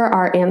whatever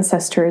our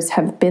ancestors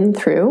have been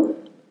through,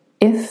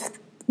 if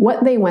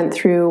what they went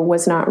through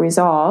was not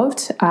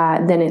resolved,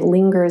 then it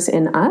lingers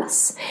in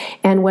us.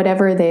 And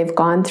whatever they've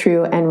gone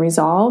through and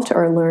resolved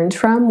or learned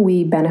from,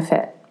 we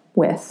benefit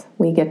with.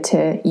 We get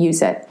to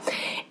use it.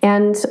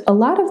 And a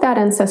lot of that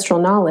ancestral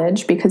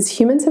knowledge, because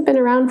humans have been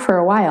around for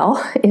a while,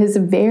 is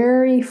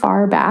very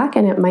far back,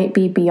 and it might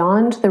be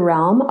beyond the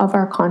realm of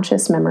our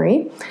conscious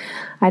memory.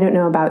 I don't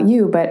know about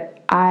you,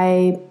 but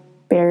I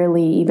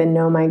barely even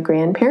know my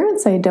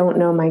grandparents. I don't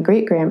know my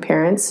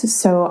great-grandparents.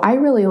 So I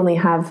really only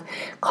have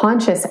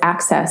conscious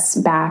access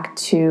back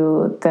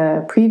to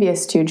the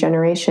previous 2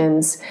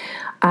 generations,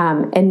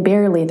 and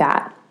barely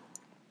that.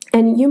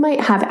 And you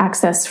might have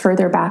access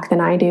further back than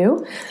I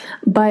do,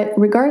 but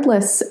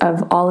regardless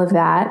of all of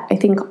that, I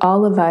think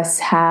all of us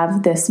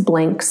have this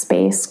blank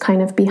space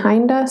kind of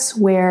behind us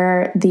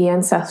where the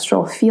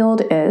ancestral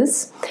field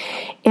is.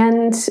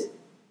 And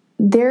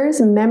there's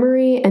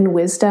memory and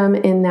wisdom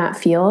in that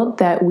field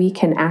that we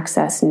can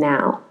access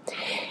now.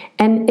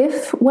 And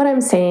if what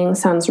I'm saying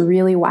sounds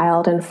really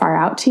wild and far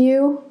out to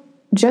you,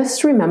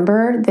 just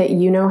remember that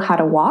you know how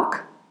to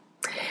walk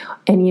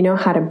and you know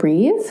how to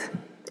breathe.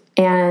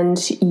 And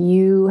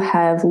you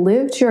have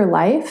lived your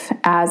life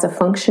as a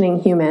functioning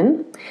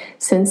human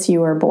since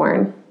you were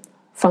born,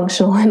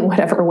 functional in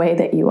whatever way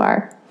that you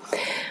are.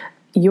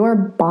 Your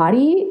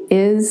body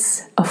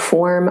is a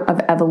form of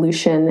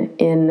evolution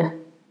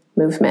in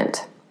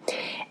movement.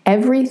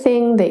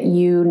 Everything that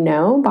you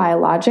know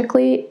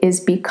biologically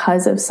is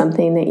because of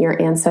something that your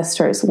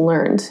ancestors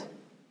learned,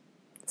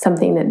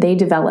 something that they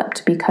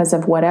developed because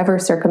of whatever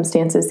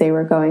circumstances they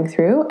were going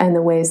through and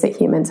the ways that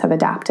humans have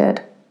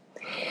adapted.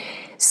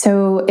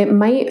 So it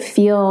might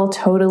feel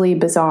totally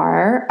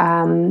bizarre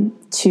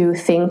to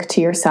think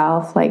to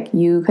yourself like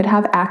you could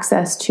have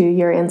access to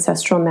your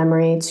ancestral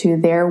memory, to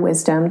their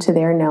wisdom, to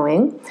their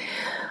knowing.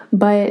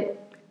 But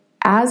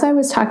as I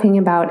was talking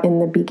about in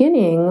the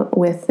beginning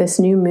with this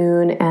new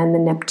moon and the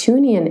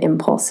Neptunian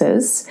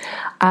impulses,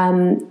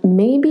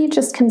 maybe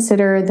just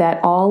consider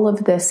that all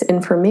of this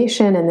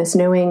information and this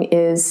knowing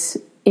is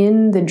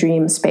in the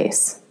dream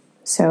space.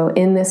 So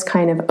in this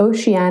kind of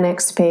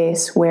oceanic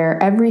space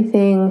where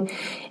everything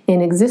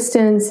in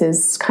existence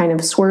is kind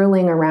of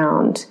swirling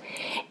around.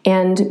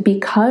 And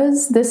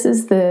because this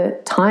is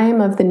the time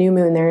of the new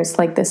moon, there's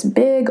like this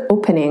big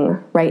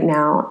opening right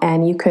now,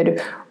 and you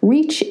could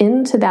reach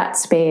into that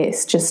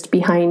space just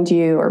behind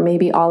you or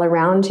maybe all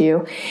around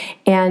you.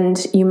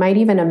 And you might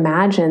even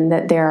imagine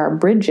that there are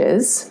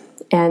bridges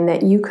and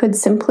that you could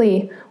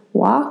simply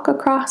walk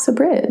across a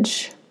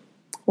bridge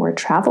or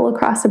travel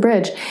across a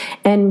bridge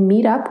and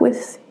meet up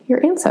with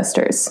your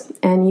ancestors.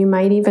 And you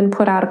might even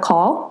put out a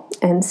call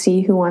and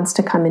see who wants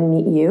to come and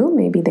meet you.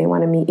 Maybe they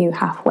want to meet you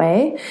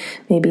halfway.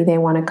 Maybe they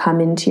want to come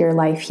into your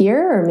life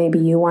here, or maybe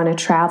you want to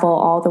travel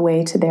all the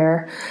way to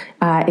their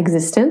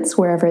existence,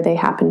 wherever they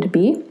happen to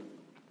be.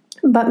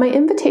 But my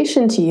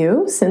invitation to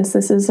you, since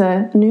this is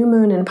a new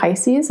moon in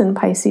Pisces, and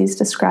Pisces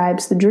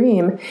describes the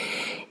dream,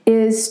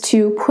 is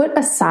to put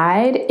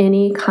aside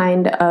any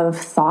kind of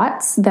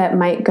thoughts that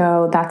might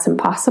go, that's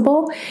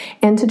impossible,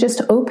 and to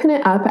just open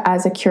it up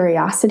as a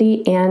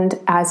curiosity and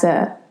as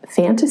a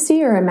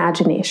fantasy or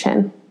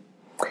imagination.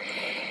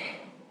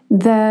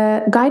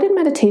 The guided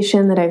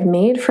meditation that I've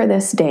made for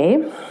this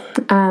day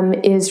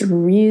is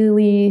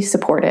really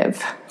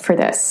supportive for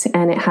this,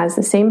 and it has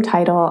the same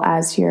title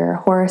as your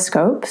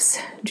horoscopes,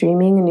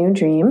 Dreaming a New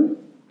Dream.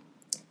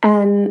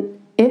 And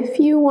if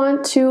you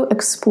want to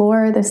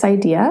explore this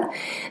idea,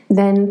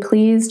 then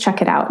please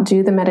check it out.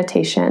 Do the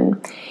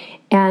meditation.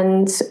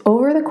 And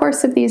over the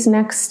course of these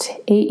next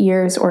 8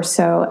 years or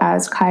so,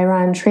 as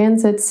Chiron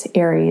transits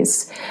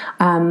Aries,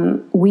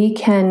 we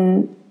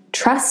can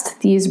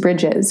trust these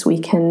bridges. We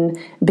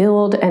can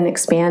build and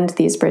expand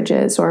these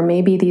bridges, or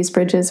maybe these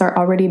bridges are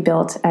already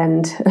built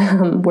and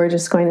we're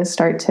just going to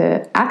start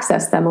to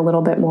access them a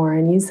little bit more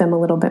and use them a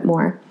little bit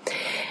more.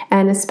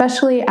 And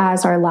especially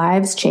as our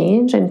lives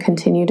change and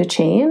continue to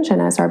change,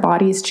 and as our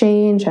bodies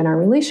change and our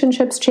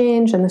relationships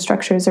change and the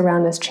structures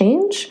around us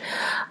change,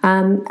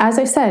 as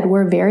I said,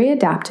 we're very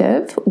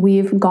adaptive.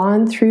 We've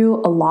gone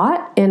through a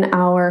lot in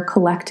our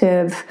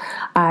collective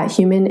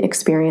human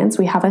experience.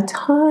 We have a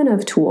ton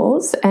of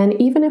tools, and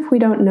even if we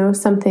don't know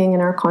something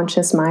in our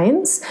conscious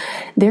minds,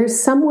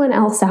 there's someone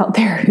else out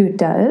there who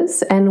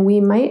does, and we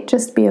might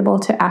just be able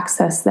to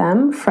access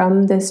them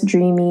from this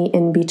dreamy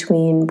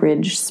in-between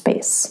bridge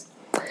space.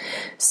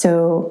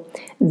 So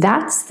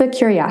that's the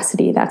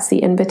curiosity, that's the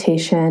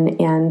invitation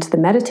and the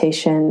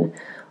meditation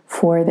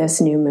for this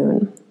new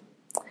moon.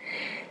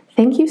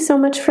 Thank you so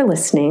much for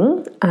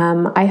listening.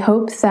 I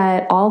hope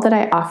that all that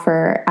I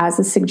offer as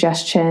a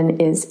suggestion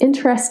is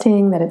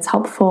interesting, that it's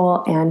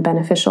helpful and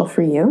beneficial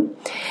for you.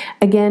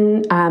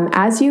 Again,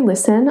 as you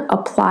listen,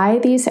 apply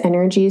these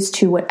energies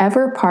to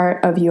whatever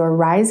part of your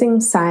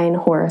rising sign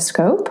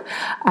horoscope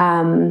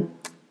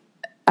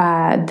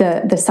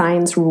the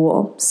signs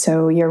rule.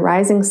 So your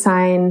rising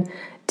sign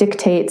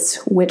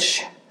dictates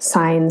which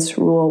signs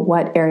rule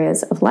what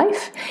areas of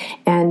life,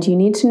 and you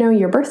need to know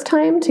your birth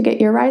time to get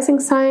your rising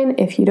sign.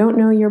 If you don't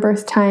know your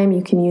birth time,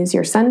 you can use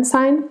your sun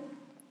sign,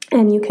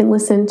 and you can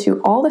listen to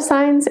all the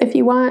signs if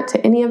you want, to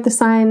any of the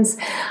signs,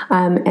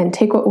 and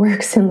take what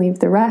works and leave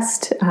the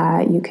rest.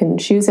 You can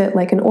choose it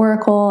like an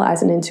oracle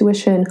as an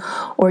intuition,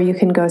 or you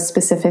can go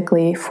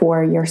specifically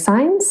for your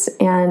signs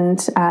and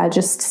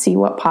just see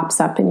what pops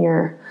up in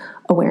your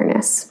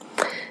awareness.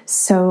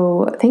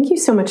 So thank you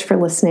so much for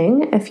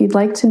listening. If you'd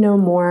like to know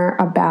more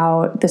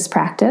about this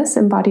practice,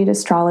 embodied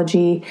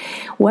astrology,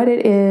 what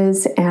it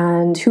is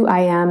and who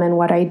I am and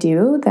what I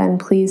do, then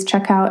please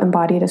check out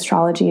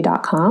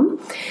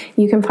embodiedastrology.com.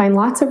 You can find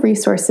lots of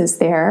resources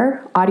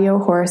there, audio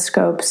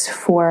horoscopes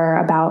for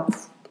about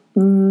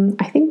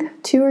I think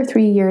 2 or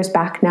 3 years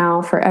back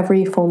now for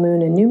every full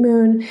moon and new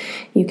moon.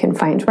 You can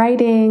find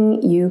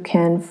writing, you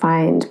can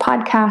find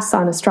podcasts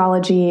on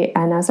astrology,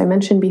 and as I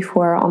mentioned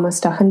before,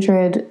 almost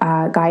 100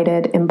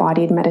 guided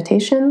embodied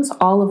meditations,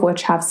 all of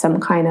which have some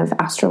kind of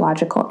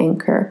astrological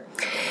anchor.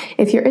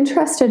 If you're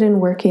interested in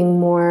working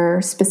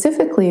more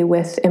specifically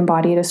with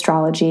embodied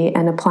astrology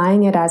and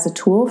applying it as a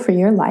tool for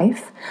your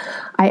life,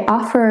 I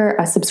offer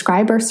a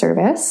subscriber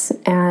service,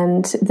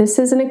 and this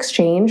is an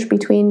exchange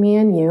between me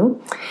and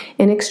you.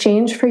 In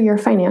exchange for your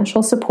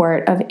financial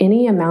support of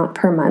any amount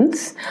per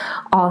month,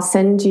 I'll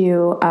send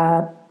you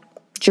a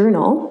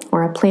journal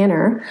or a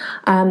planner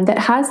that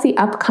has the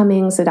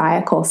upcoming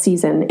zodiacal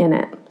season in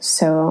it.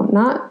 So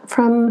not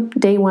from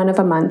day one of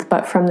a month,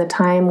 but from the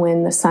time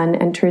when the sun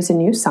enters a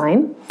new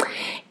sign.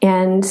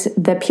 And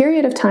the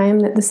period of time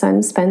that the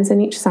sun spends in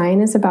each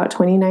sign is about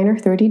 29 or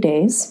 30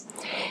 days.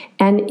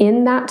 And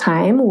in that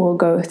time, we'll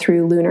go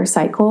through lunar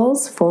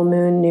cycles, full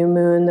moon, new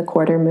moon, the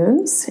quarter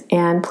moons,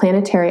 and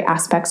planetary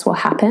aspects will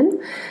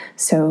happen.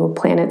 So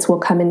planets will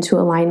come into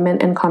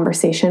alignment and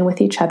conversation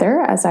with each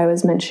other, as I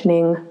was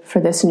mentioning for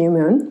this new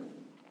moon.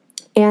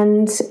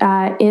 And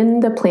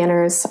in the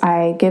planners,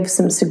 I give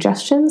some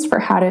suggestions for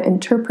how to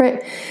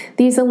interpret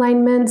these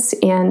alignments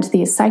and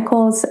these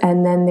cycles,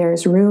 and then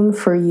there's room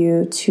for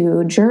you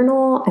to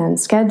journal and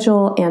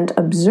schedule and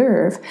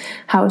observe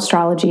how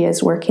astrology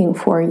is working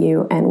for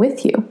you and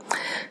with you.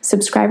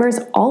 Subscribers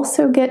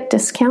also get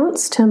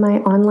discounts to my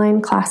online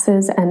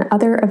classes and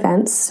other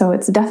events, so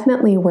it's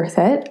definitely worth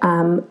it.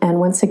 And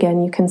once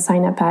again, you can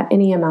sign up at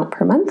any amount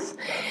per month.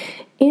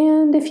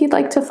 And if you'd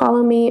like to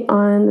follow me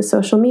on the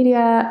social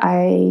media,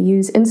 I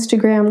use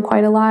Instagram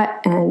quite a lot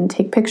and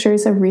take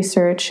pictures of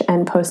research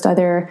and post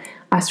other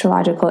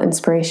astrological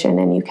inspiration.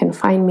 And you can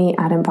find me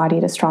at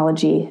Embodied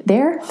Astrology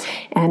there.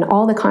 And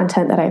all the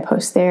content that I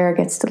post there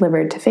gets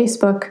delivered to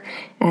Facebook,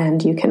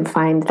 and you can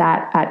find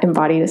that at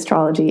Embodied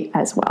Astrology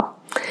as well.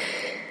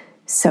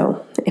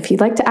 So if you'd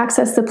like to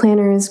access the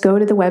planners, go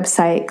to the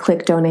website,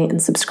 click donate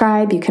and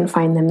subscribe. You can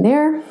find them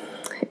there.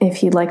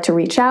 If you'd like to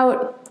reach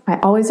out, I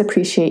always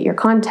appreciate your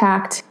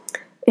contact.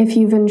 If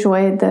you've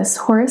enjoyed this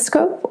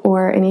horoscope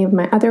or any of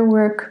my other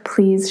work,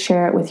 please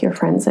share it with your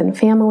friends and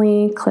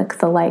family. Click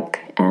the like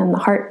and the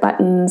heart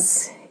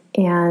buttons.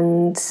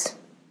 And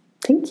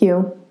thank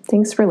you.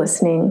 Thanks for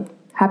listening.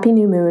 Happy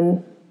new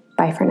moon.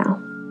 Bye for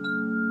now.